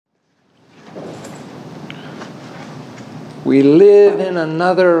We live in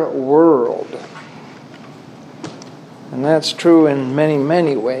another world. And that's true in many,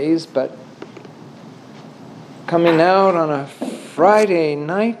 many ways, but coming out on a Friday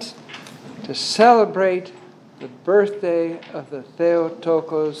night to celebrate the birthday of the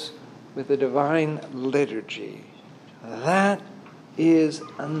Theotokos with the Divine Liturgy, that is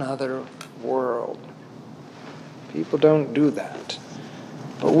another world. People don't do that.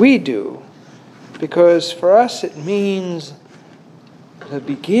 But we do, because for us it means the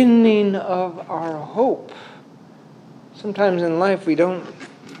beginning of our hope. Sometimes in life we don't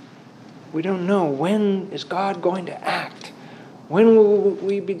know, when is God going to act? When will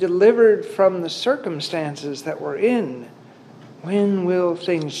we be delivered from the circumstances that we're in? When will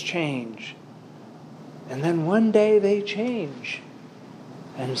things change? And then one day they change,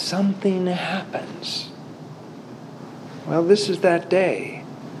 and something happens. Well, this is that day.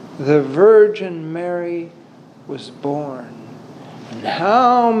 The Virgin Mary was born. And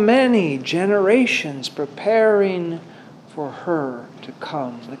how many generations preparing for her to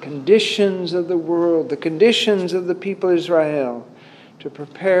come. The conditions of the world, the conditions of the people of Israel, to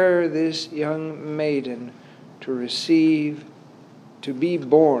prepare this young maiden to receive, to be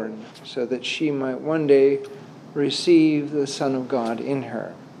born, so that she might one day receive the Son of God in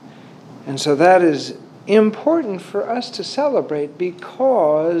her. And so that is important for us to celebrate,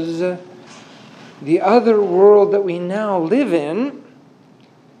 because the other world that we now live in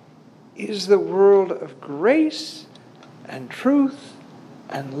is the world of grace and truth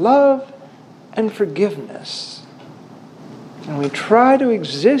and love and forgiveness. And we try to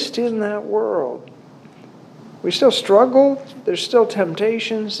exist in that world. We still struggle. There's still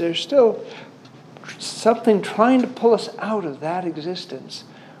temptations. There's still something trying to pull us out of that existence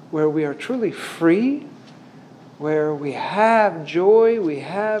where we are truly free, where we have joy, we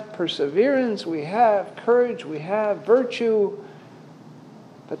have perseverance, we have courage, we have virtue.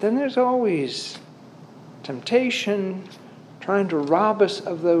 But then there's always temptation trying to rob us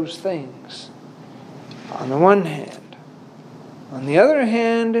of those things, on the one hand. On the other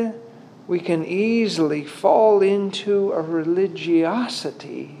hand, we can easily fall into a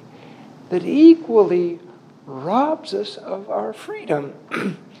religiosity that equally robs us of our freedom.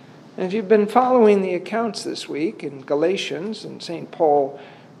 And if you've been following the accounts this week in Galatians, and St. Paul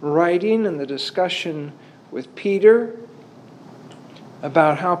writing and the discussion with Peter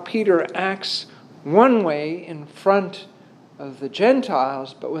about how Peter acts one way in front of the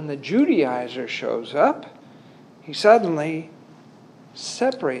Gentiles, but when the Judaizer shows up, he suddenly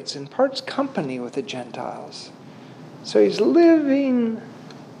separates and parts company with the Gentiles. So he's living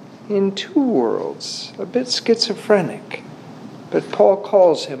in two worlds, a bit schizophrenic, but Paul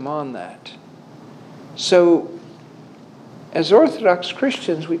calls him on that. So as Orthodox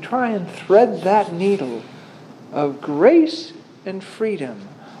Christians, we try and thread that needle of grace and freedom,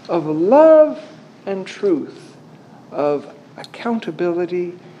 of love and truth, of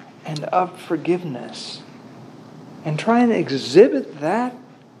accountability and of forgiveness, and try and exhibit that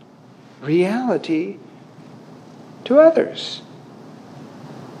reality to others.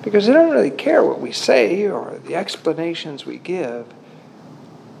 Because they don't really care what we say or the explanations we give.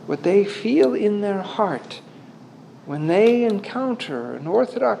 What they feel in their heart when they encounter an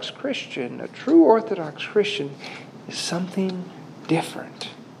Orthodox Christian, a true Orthodox Christian, is something different.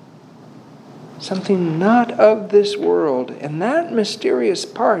 Something not of this world. And that mysterious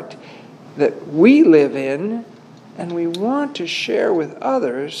part that we live in and we want to share with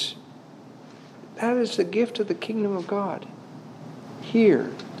others, that is the gift of the kingdom of God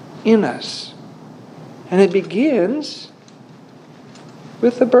here in us. And it begins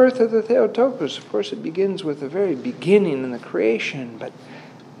with the birth of the Theotokos. Of course, it begins with the very beginning in the creation, but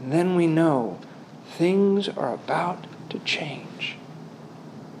then we know things are about to change.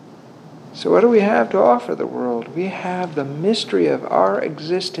 So what do we have to offer the world? We have the mystery of our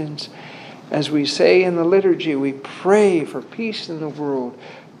existence. As we say in the liturgy, we pray for peace in the world,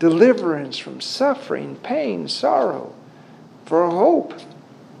 deliverance from suffering, pain, sorrow, for hope,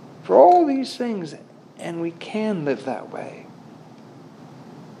 for all these things, and we can live that way.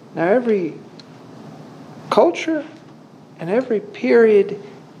 Now every culture and every period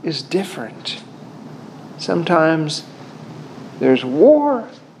is different. Sometimes there's war,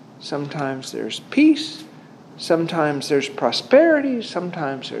 sometimes there's peace, sometimes there's prosperity,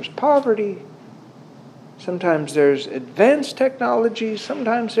 sometimes there's poverty, sometimes there's advanced technology,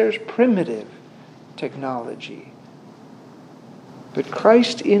 sometimes there's primitive technology. But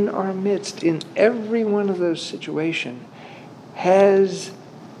Christ in our midst, in every one of those situations, has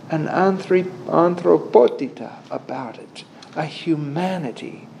an anthropotita about it, a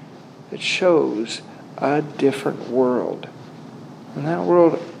humanity that shows a different world. And that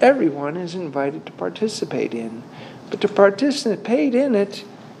world everyone is invited to participate in. But to participate in it,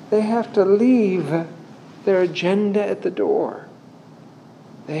 they have to leave their agenda at the door.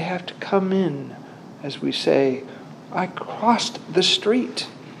 They have to come in, as we say, I crossed the street.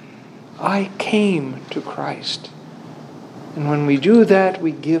 I came to Christ. And when we do that,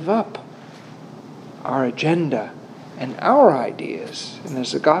 we give up our agenda and our ideas. And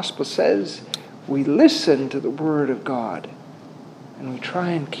as the gospel says, we listen to the word of God and we try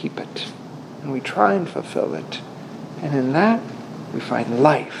and keep it and we try and fulfill it. And in that, we find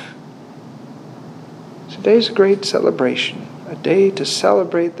life. Today's a great celebration, a day to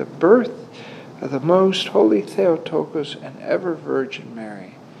celebrate the birth of the most holy Theotokos and ever Virgin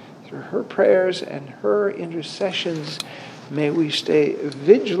Mary. Through her prayers and her intercessions, may we stay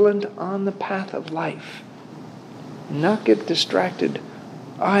vigilant on the path of life, not get distracted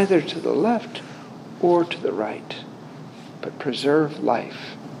either to the left or to the right, but preserve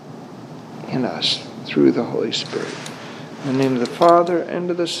life in us through the Holy Spirit. In the name of the Father, and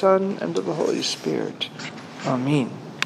of the Son, and of the Holy Spirit. Amen.